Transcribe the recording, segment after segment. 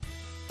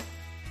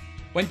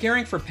When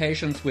caring for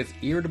patients with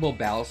irritable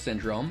bowel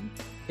syndrome,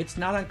 it's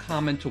not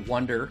uncommon to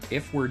wonder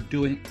if we're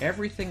doing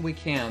everything we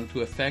can to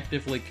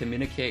effectively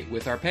communicate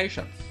with our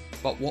patients.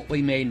 But what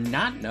we may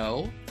not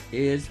know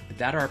is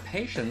that our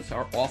patients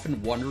are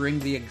often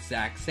wondering the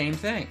exact same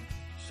thing.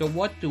 So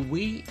what do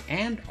we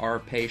and our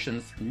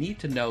patients need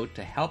to know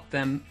to help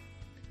them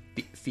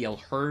feel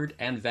heard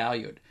and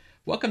valued?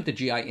 Welcome to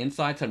GI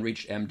Insights on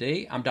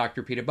ReachMD. I'm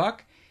Dr. Peter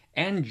Buck,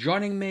 and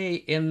joining me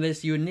in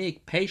this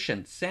unique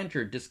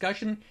patient-centered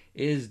discussion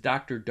is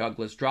Dr.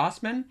 Douglas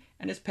Drossman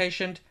and his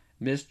patient,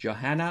 Ms.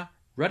 Johanna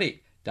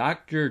Ruddy.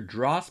 Dr.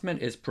 Drossman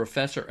is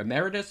Professor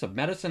Emeritus of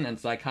Medicine and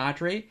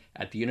Psychiatry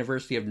at the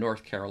University of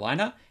North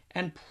Carolina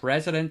and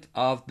President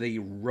of the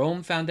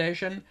Rome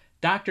Foundation.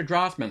 Dr.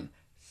 Drossman,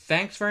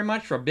 thanks very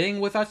much for being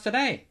with us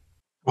today.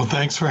 Well,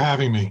 thanks for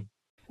having me.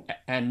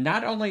 And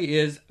not only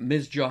is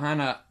Ms.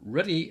 Johanna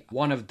Ruddy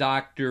one of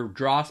Dr.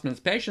 Drossman's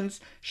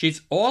patients,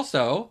 she's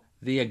also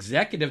the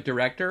Executive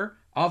Director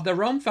of the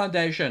Rome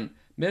Foundation.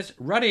 Ms.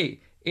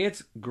 Ruddy,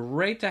 it's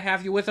great to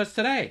have you with us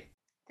today.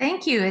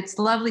 Thank you. It's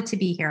lovely to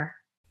be here.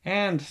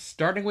 And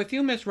starting with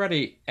you, Ms.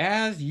 Ruddy,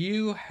 as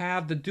you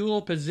have the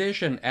dual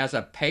position as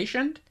a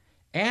patient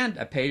and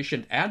a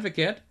patient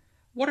advocate,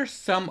 what are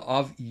some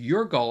of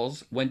your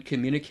goals when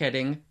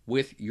communicating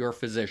with your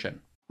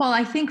physician? Well,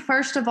 I think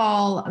first of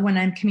all, when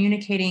I'm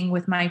communicating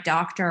with my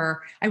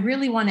doctor, I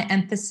really want to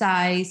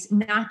emphasize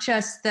not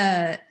just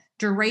the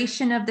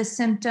duration of the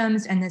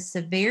symptoms and the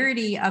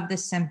severity of the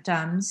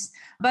symptoms,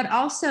 but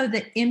also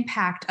the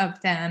impact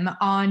of them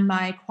on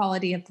my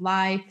quality of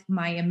life,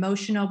 my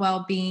emotional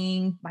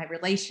well-being, my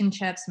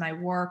relationships, my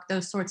work,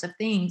 those sorts of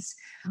things,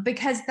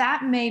 because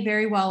that may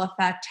very well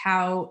affect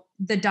how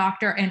the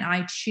doctor and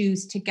I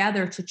choose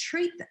together to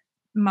treat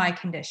my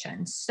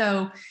condition.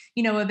 So,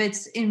 if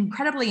it's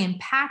incredibly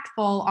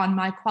impactful on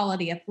my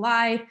quality of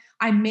life,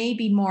 I may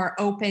be more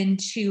open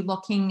to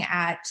looking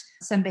at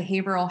some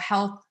behavioral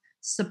health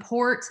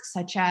supports,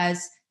 such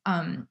as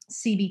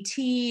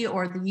CBT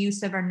or the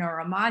use of a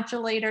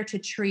neuromodulator to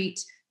treat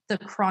the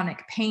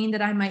chronic pain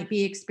that I might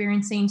be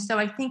experiencing. So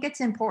I think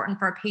it's important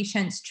for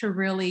patients to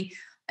really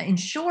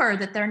ensure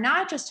that they're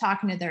not just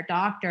talking to their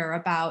doctor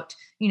about,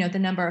 the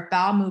number of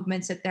bowel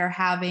movements that they're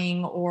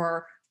having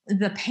or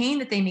the pain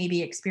that they may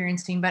be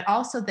experiencing, but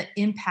also the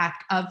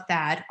impact of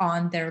that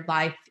on their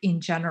life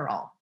in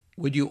general.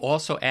 Would you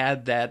also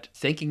add that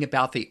thinking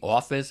about the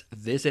office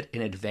visit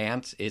in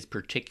advance is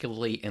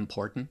particularly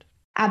important?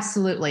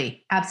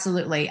 Absolutely.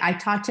 Absolutely. I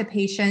talk to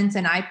patients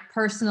and I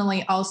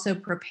personally also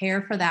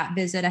prepare for that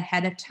visit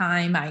ahead of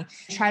time. I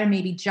try to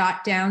maybe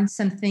jot down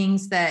some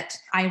things that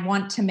I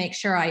want to make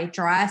sure I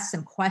address,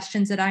 some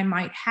questions that I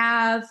might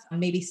have,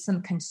 maybe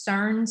some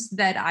concerns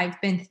that I've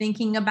been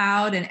thinking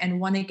about and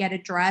want to get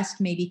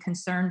addressed, maybe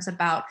concerns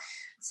about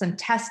some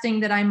testing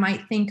that I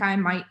might think I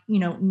might,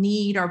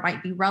 need or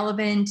might be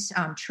relevant,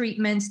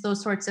 treatments,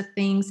 those sorts of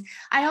things.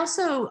 I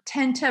also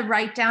tend to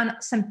write down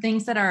some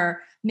things that are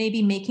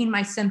maybe making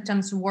my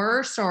symptoms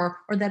worse or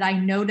that I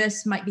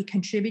notice might be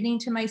contributing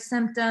to my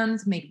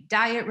symptoms, maybe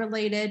diet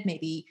related,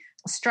 maybe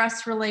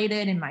stress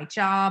related in my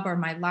job or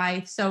my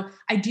life. So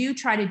I do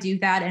try to do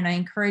that. And I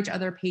encourage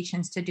other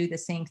patients to do the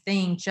same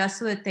thing just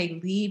so that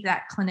they leave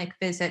that clinic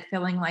visit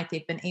feeling like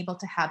they've been able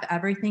to have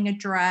everything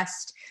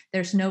addressed.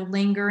 There's no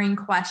lingering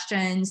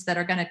questions that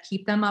are going to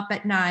keep them up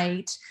at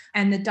night.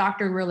 And the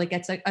doctor really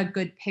gets a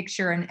good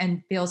picture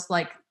and feels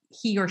like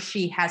he or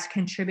she has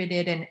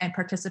contributed and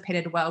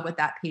participated well with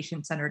that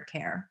patient-centered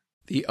care.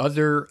 The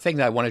other thing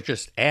that I want to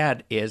just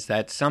add is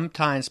that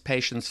sometimes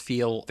patients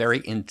feel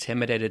very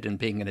intimidated in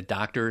being in a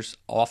doctor's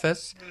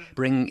office.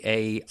 Bringing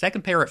a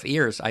second pair of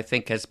ears, I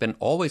think, has been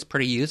always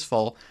pretty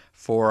useful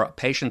for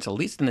patients, at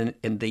least in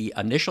the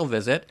initial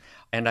visit.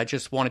 And I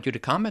just wanted you to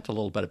comment a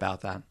little bit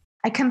about that.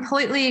 I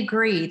completely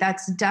agree.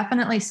 That's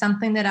definitely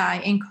something that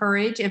I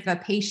encourage. If a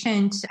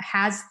patient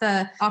has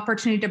the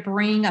opportunity to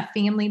bring a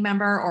family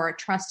member or a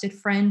trusted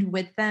friend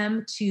with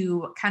them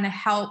to kind of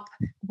help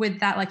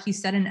with that, like you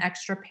said, an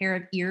extra pair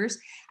of ears.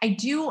 I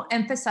do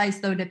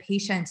emphasize, though, to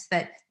patients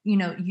that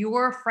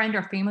your friend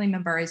or family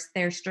member is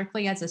there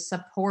strictly as a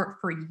support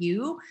for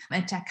you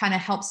and to kind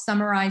of help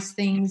summarize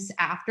things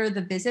after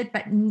the visit,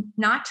 but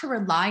not to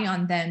rely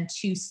on them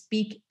to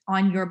speak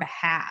on your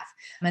behalf.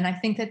 And I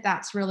think that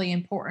that's really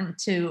important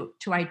to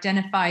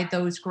identify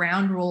those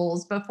ground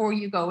rules before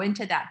you go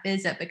into that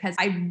visit, because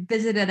I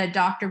visited a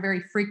doctor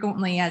very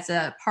frequently as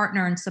a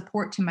partner and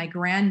support to my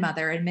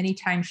grandmother. And many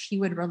times she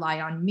would rely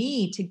on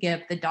me to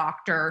give the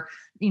doctor,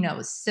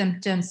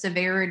 symptom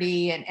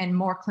severity and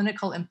more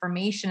clinical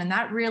information. And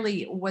that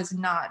really was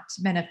not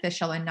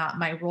beneficial and not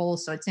my role.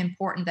 So it's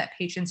important that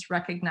patients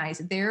recognize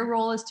their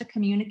role is to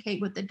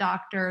communicate with the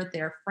doctor.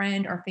 Their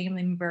friend or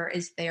family member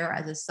is there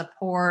as a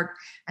support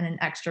and an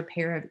extra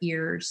pair of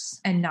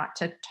ears and not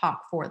to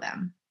talk for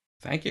them.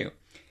 Thank you.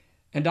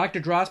 And Dr.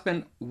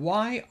 Drossman,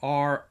 why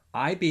are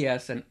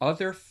IBS and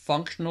other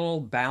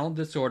functional bowel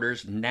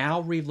disorders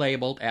now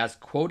relabeled as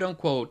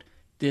quote-unquote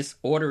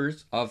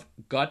disorders of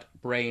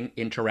gut-brain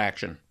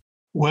interaction?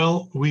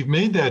 Well, we've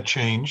made that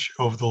change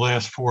over the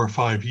last 4 or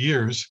 5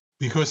 years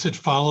because it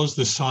follows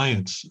the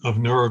science of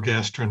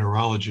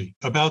neurogastroenterology.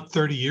 About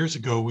 30 years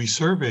ago, we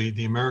surveyed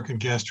the American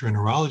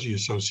Gastroenterology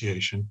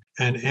Association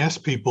and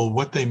asked people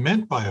what they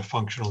meant by a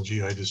functional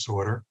GI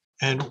disorder.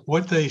 And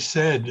what they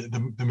said,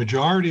 the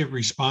majority of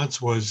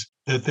response was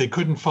that they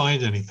couldn't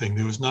find anything.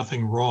 There was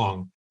nothing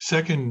wrong.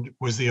 Second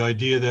was the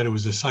idea that it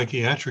was a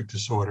psychiatric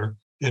disorder.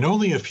 And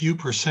only a few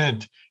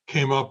percent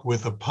came up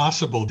with a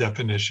possible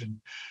definition,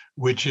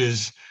 which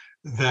is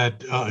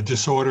that a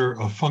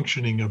disorder of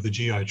functioning of the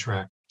GI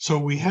tract. So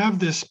we have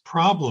this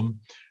problem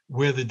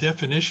where the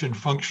definition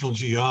functional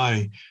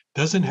GI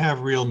doesn't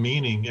have real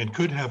meaning and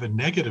could have a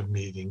negative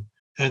meaning.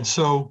 And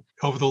so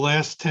over the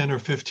last 10 or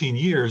 15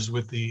 years,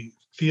 with the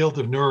field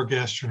of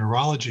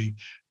neurogastroenterology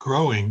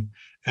growing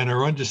and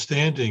our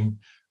understanding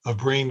of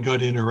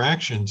brain-gut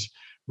interactions,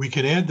 we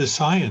can add the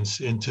science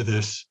into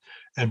this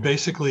and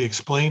basically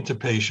explain to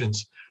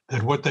patients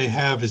that what they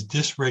have is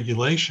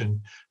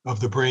dysregulation of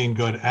the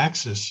brain-gut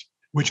axis,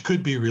 which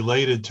could be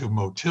related to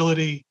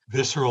motility,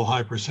 visceral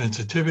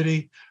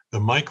hypersensitivity, the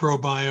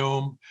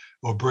microbiome,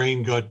 or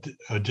brain-gut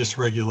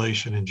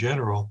dysregulation in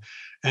general.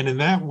 And in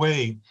that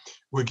way,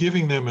 we're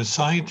giving them a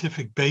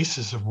scientific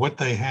basis of what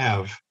they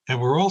have.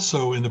 And we're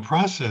also, in the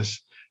process,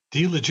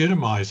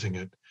 delegitimizing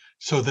it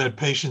so that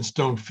patients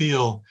don't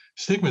feel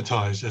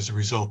stigmatized as a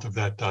result of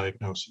that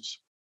diagnosis.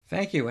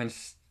 Thank you. And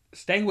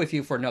staying with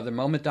you for another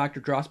moment, Dr.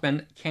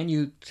 Drossman, can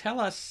you tell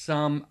us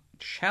some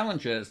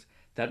challenges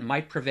that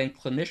might prevent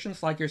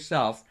clinicians like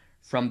yourself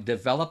from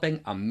developing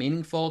a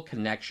meaningful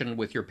connection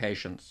with your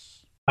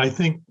patients? I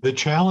think the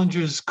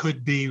challenges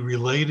could be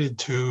related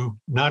to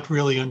not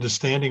really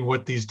understanding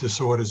what these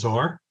disorders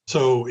are.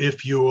 So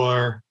if you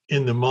are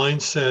in the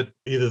mindset,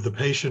 either the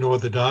patient or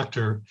the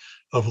doctor,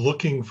 of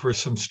looking for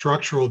some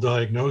structural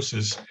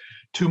diagnosis,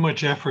 too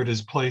much effort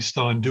is placed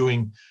on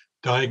doing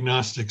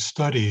diagnostic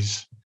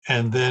studies,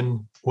 and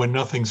then when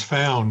nothing's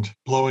found,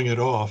 blowing it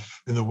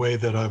off in the way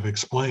that I've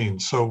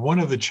explained. So one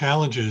of the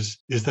challenges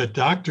is that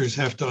doctors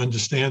have to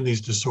understand these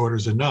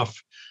disorders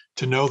enough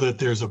to know that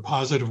there's a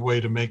positive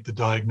way to make the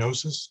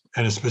diagnosis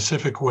and a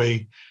specific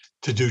way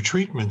to do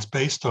treatments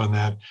based on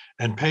that.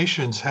 And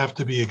patients have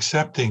to be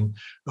accepting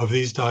of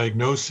these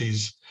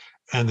diagnoses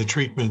and the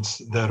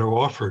treatments that are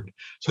offered.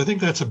 So I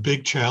think that's a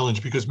big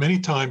challenge, because many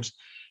times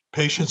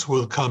patients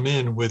will come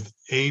in with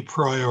a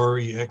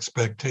priori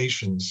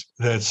expectations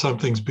that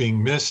something's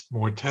being missed,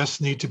 more tests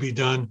need to be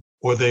done,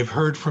 or they've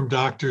heard from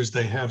doctors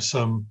they have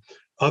some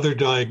other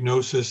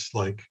diagnosis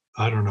like,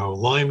 I don't know,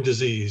 Lyme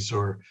disease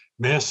or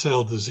mast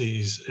cell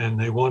disease, and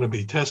they want to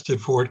be tested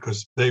for it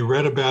because they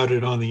read about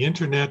it on the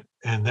internet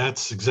and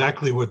that's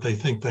exactly what they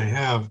think they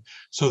have.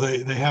 So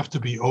they have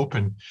to be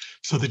open.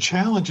 So the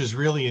challenge is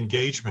really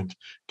engagement,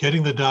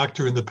 getting the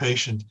doctor and the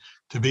patient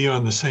to be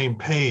on the same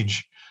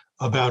page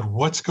about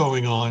what's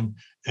going on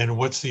and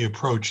what's the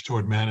approach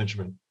toward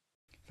management.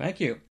 Thank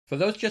you. For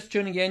those just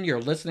tuning in, you're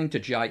listening to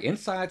GI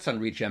Insights on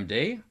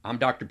ReachMD. I'm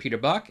Dr. Peter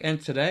Buck,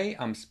 and today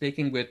I'm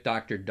speaking with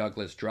Dr.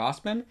 Douglas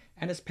Drossman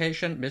and his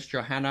patient, Ms.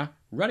 Johanna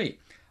Ruddy,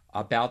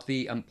 about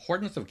the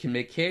importance of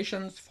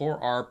communications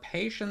for our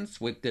patients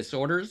with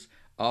disorders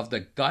of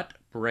the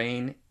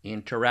gut-brain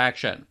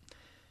interaction.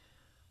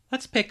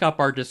 Let's pick up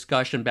our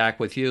discussion back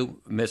with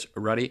you, Ms.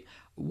 Ruddy.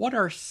 What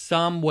are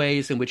some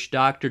ways in which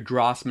Dr.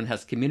 Drossman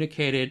has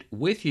communicated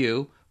with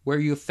you where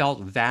you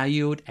felt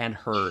valued and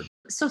heard?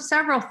 So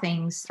several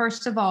things.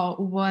 First of all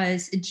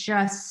was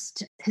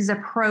just his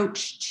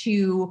approach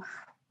to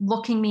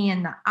looking me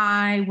in the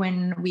eye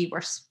when we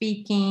were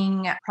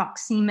speaking,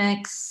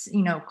 proxemics,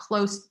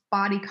 close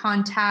body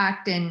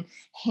contact and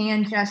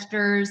hand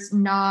gestures,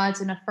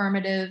 nods and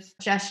affirmative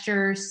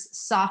gestures,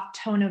 soft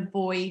tone of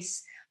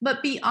voice.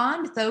 But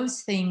beyond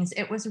those things,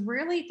 it was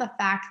really the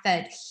fact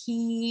that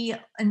he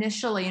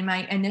initially, in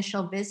my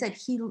initial visit,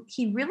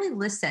 he really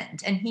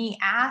listened and he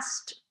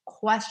asked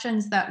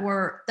questions that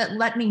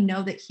let me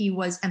know that he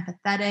was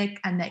empathetic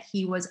and that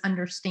he was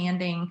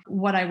understanding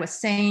what I was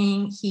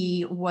saying.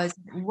 He was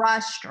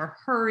rushed or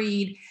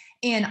hurried.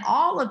 And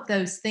all of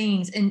those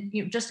things and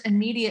just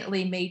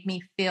immediately made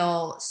me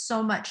feel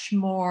so much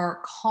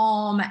more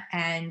calm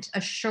and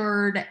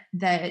assured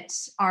that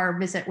our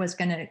visit was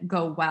going to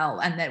go well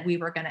and that we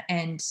were going to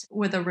end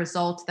with a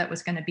result that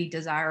was going to be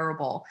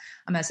desirable,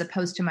 as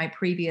opposed to my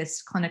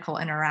previous clinical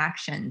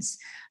interactions.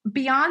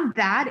 Beyond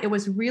that, it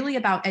was really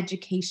about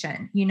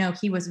education.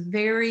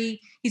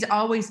 He's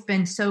always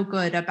been so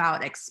good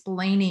about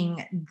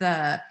explaining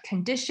the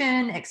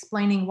condition,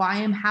 explaining why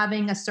I'm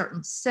having a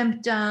certain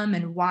symptom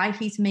and why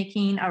he's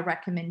making a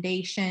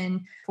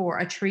recommendation for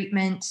a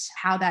treatment,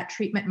 how that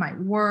treatment might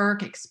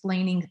work,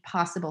 explaining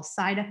possible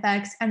side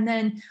effects, and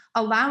then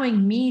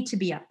allowing me to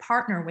be a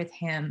partner with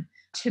him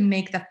to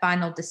make the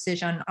final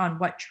decision on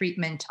what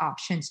treatment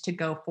options to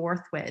go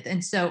forth with.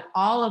 And so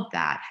all of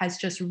that has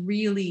just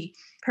really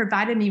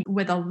provided me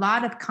with a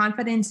lot of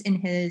confidence in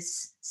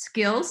his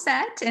skill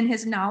set and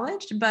his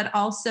knowledge, but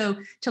also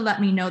to let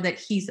me know that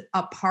he's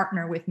a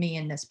partner with me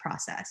in this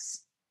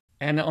process.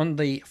 And on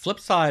the flip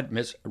side,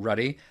 Ms.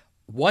 Ruddy,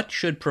 what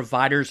should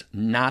providers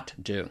not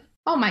do?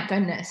 Oh my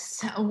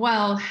goodness.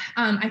 Well,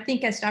 I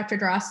think as Dr.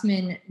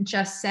 Drossman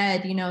just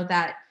said,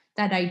 that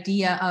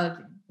idea of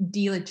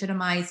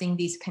delegitimizing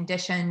these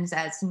conditions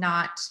as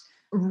not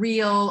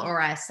real or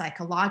as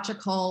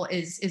psychological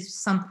is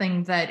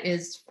something that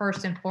is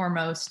first and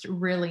foremost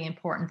really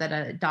important that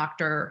a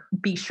doctor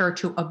be sure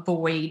to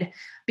avoid.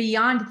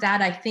 Beyond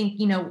that, I think,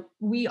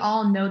 we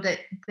all know that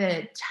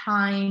the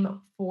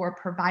time for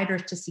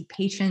providers to see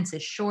patients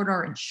is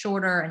shorter and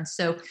shorter. And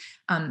so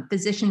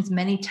physicians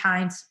many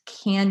times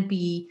can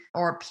be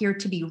or appear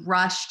to be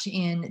rushed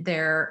in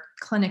their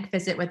clinic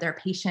visit with their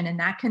patient. And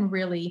that can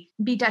really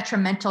be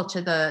detrimental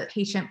to the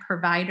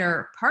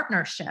patient-provider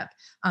partnership.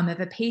 If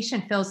a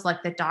patient feels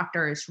like the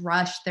doctor is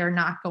rushed, they're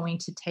not going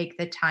to take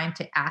the time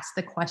to ask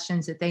the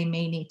questions that they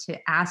may need to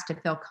ask to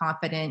feel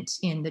confident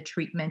in the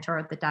treatment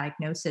or the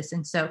diagnosis.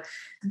 And so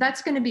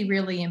that's going to be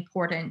really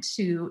important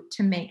to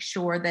make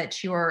sure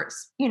that you're,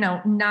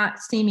 not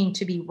seeming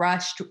to be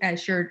rushed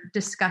as you're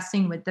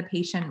discussing with the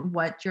patient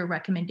what your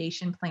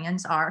recommendation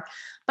plans are.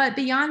 But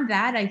beyond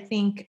that, I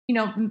think,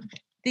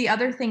 the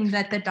other thing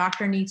that the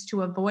doctor needs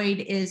to avoid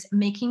is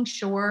making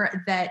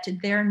sure that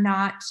they're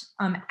not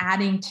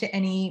adding to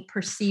any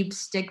perceived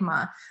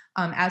stigma.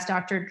 As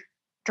Dr.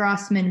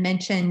 Drossman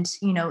mentioned,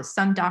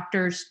 some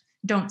doctors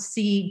don't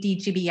see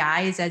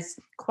DGBIs as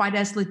quite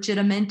as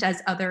legitimate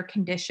as other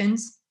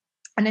conditions.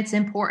 And it's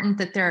important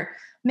that they're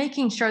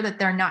making sure that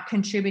they're not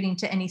contributing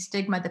to any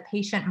stigma the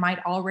patient might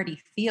already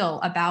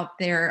feel about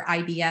their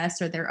IBS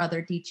or their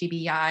other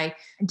DGBI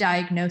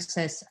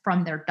diagnosis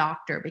from their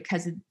doctor,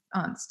 because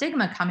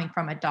stigma coming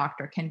from a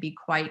doctor can be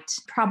quite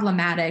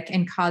problematic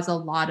and cause a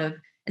lot of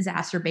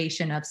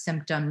exacerbation of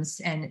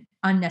symptoms and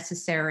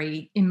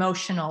unnecessary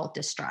emotional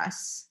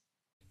distress.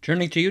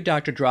 Turning to you,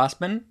 Dr.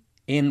 Drossman,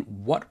 in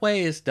what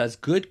ways does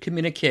good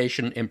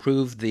communication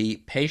improve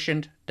the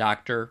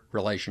patient-doctor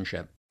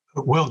relationship?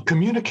 Well,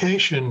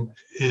 communication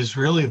is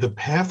really the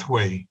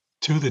pathway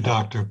to the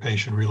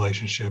doctor-patient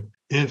relationship.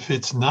 If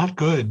it's not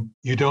good,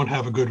 you don't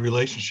have a good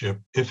relationship.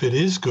 If it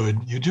is good,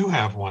 you do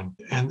have one.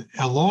 And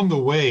along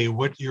the way,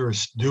 what you're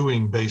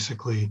doing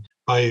basically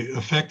by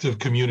effective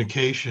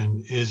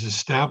communication is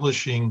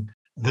establishing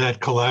that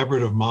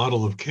collaborative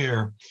model of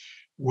care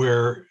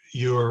where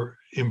you're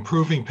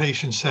improving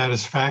patient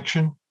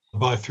satisfaction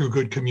through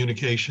good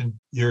communication.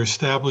 You're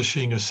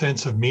establishing a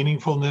sense of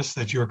meaningfulness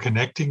that you're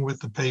connecting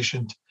with the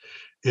patient.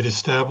 It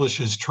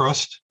establishes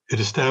trust. It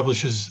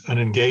establishes an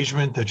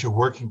engagement that you're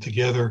working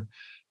together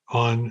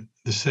on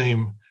the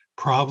same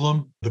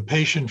problem. The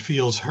patient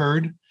feels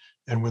heard.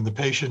 And when the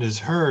patient is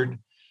heard,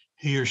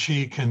 he or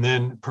she can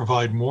then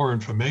provide more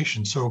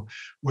information. So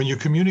when you're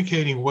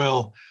communicating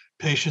well,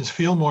 patients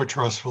feel more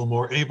trustful,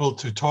 more able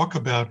to talk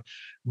about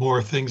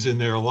more things in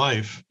their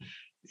life,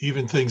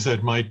 even things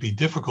that might be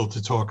difficult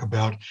to talk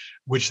about,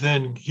 which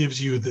then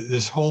gives you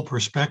this whole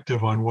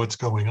perspective on what's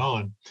going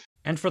on.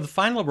 And for the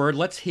final word,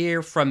 let's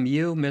hear from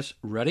you, Ms.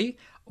 Ruddy.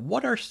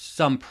 What are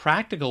some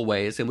practical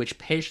ways in which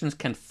patients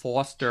can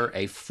foster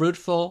a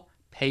fruitful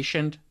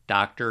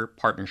patient-doctor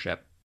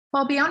partnership?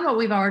 Well, beyond what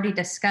we've already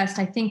discussed,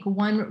 I think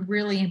one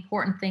really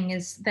important thing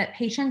is that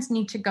patients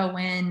need to go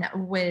in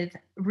with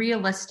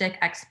realistic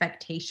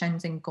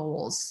expectations and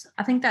goals.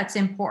 I think that's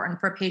important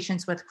for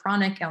patients with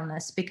chronic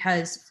illness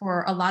because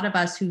for a lot of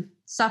us who've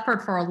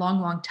suffered for a long,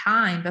 long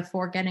time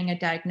before getting a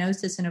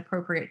diagnosis and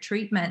appropriate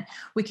treatment,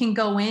 we can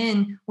go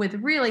in with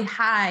really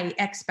high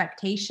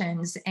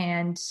expectations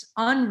and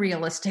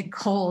unrealistic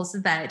goals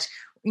that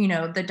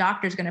the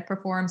doctor's going to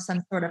perform some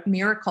sort of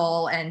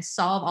miracle and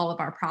solve all of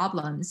our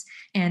problems.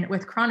 And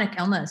with chronic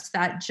illness,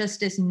 that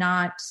just is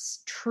not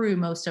true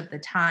most of the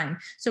time.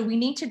 So we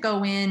need to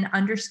go in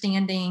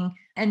understanding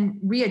and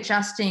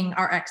readjusting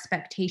our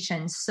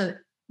expectations so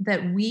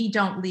that we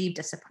don't leave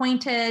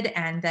disappointed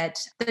and that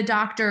the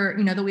doctor,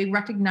 that we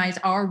recognize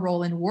our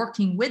role in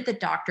working with the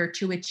doctor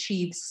to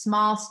achieve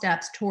small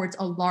steps towards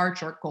a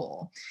larger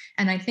goal.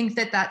 And I think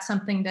that that's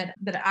something that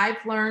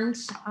I've learned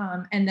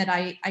and that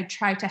I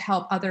try to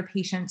help other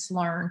patients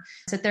learn,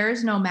 that there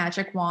is no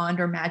magic wand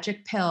or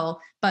magic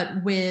pill,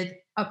 but with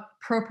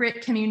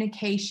appropriate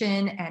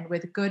communication and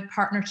with good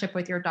partnership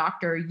with your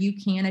doctor, you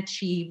can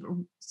achieve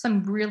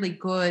some really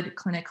good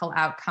clinical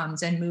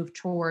outcomes and move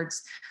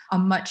towards a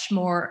much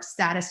more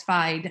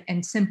satisfied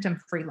and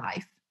symptom-free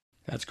life.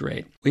 That's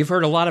great. We've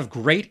heard a lot of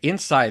great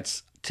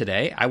insights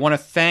today. I want to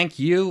thank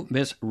you,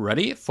 Ms.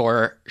 Ruddy,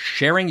 for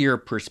sharing your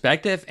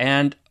perspective,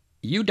 and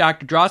you,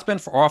 Dr. Drossman,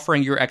 for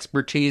offering your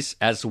expertise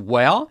as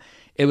well.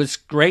 It was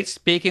great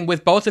speaking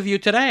with both of you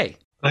today.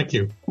 Thank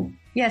you.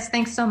 Yes,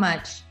 thanks so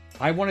much.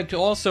 I wanted to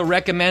also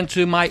recommend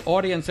to my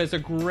audience, there's a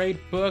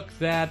great book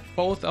that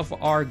both of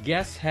our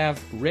guests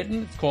have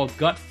written. It's called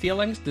Gut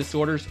Feelings,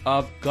 Disorders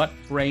of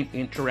Gut-Brain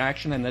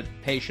Interaction and the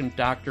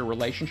Patient-Doctor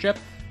Relationship,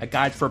 a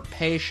guide for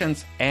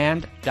patients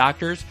and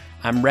doctors.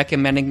 I'm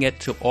recommending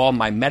it to all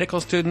my medical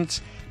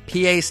students,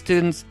 PA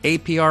students,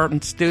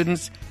 APR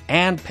students,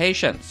 and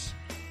patients.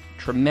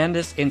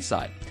 Tremendous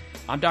insight.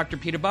 I'm Dr.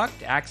 Peter Buck.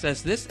 To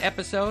access this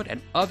episode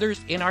and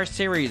others in our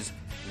series,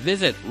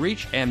 visit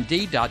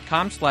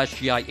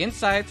reachmd.com/GI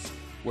Insights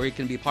where you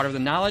can be part of the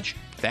knowledge.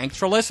 Thanks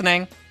for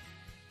listening.